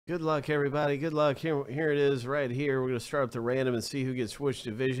Good luck, everybody. Good luck. Here it is right here. We're going to start up the random and see who gets which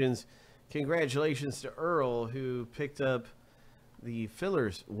divisions. Congratulations to Earl, who picked up the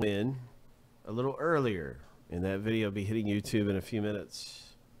fillers win a little earlier. And that video will be hitting YouTube in a few minutes.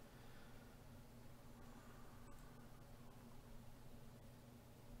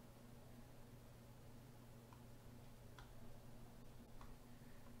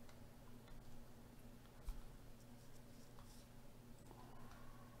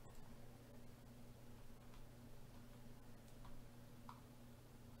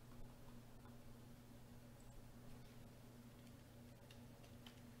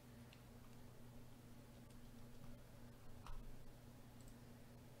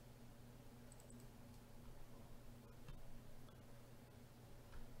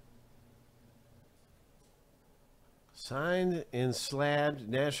 Signed and slabbed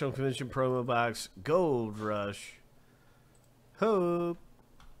National Convention promo box Gold Rush. Hope.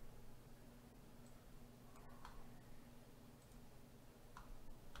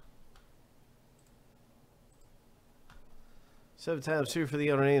 Seven times two for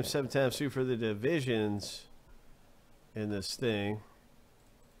the owner name, 7 times 2 for the divisions in this thing.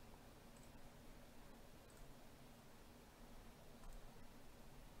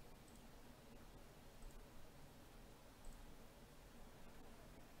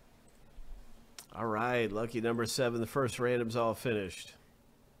 All right, lucky number 7. The first random's all finished.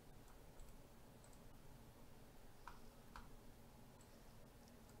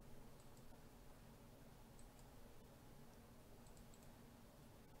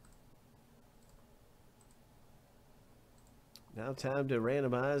 Now time to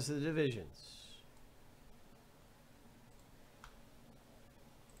randomize the divisions.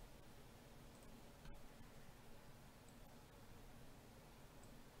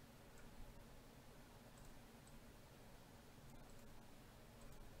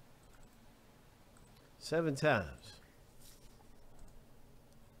 Seven times.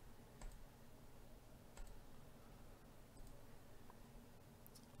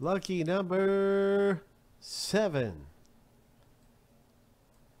 Lucky number 7.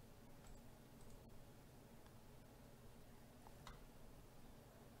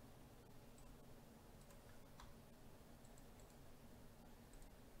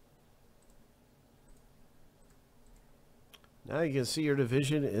 Now you can see your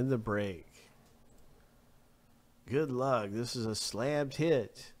division in the break. Good luck. This is a slabbed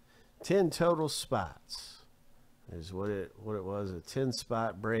hit. 10 total spots is what it was. A 10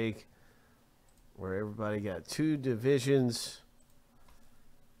 spot break where everybody got 2 divisions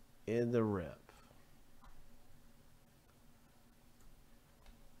in the rip.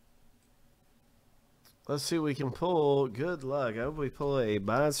 Let's see what we can pull. Good luck. I hope we pull a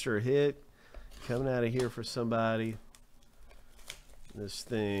monster hit coming out of here for somebody. This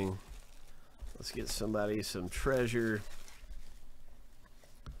thing. Let's get somebody some treasure.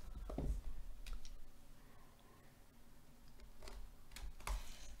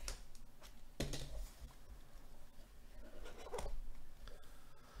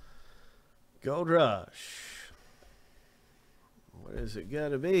 Gold Rush. What is it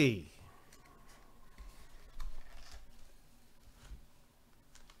gonna be?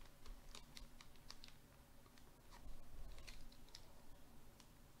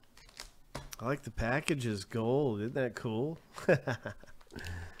 I like the package is gold. Isn't that cool? I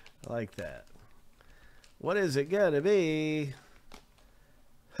like that. What is it gonna be?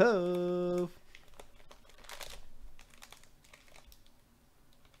 Ho!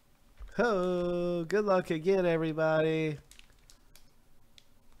 Ho! Good luck again, everybody.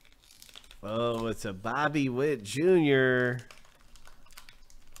 Oh, it's a Bobby Witt Jr.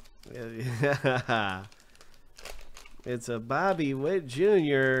 It's a Bobby Witt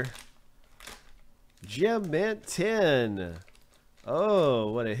Jr. Gem Mint 10.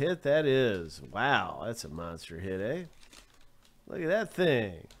 Oh, what a hit that is. Wow, that's a monster hit, eh? Look at that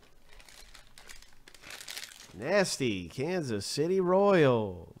thing. Nasty. Kansas City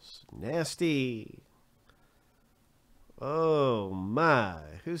Royals. Nasty. Oh, my.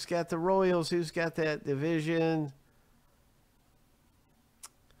 Who's got the Royals? Who's got that division?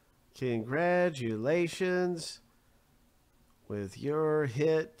 Congratulations with your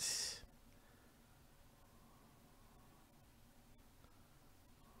hit.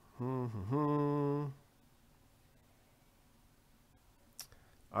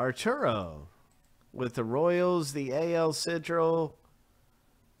 Arturo with the Royals, the AL Central.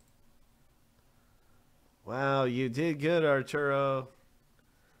 Wow, you did good, Arturo.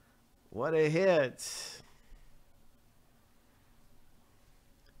 What a hit.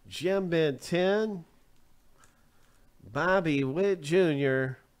 Gem Mint 10. Bobby Witt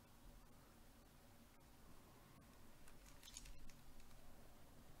Jr.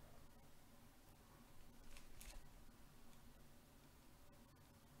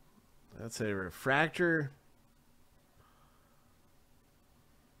 That's a refractor.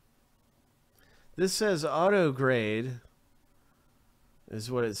 This says auto grade,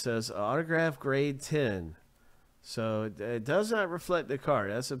 is what it says. Autograph grade 10. So it does not reflect the card.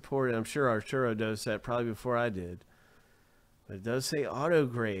 That's important. I'm sure Arturo knows that probably before I did. But it does say auto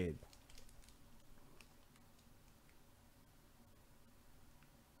grade.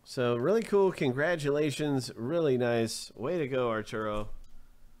 So really cool. Congratulations. Really nice. Way to go, Arturo.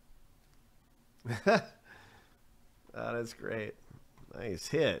 Oh, that's great. Nice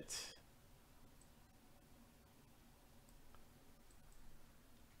hit.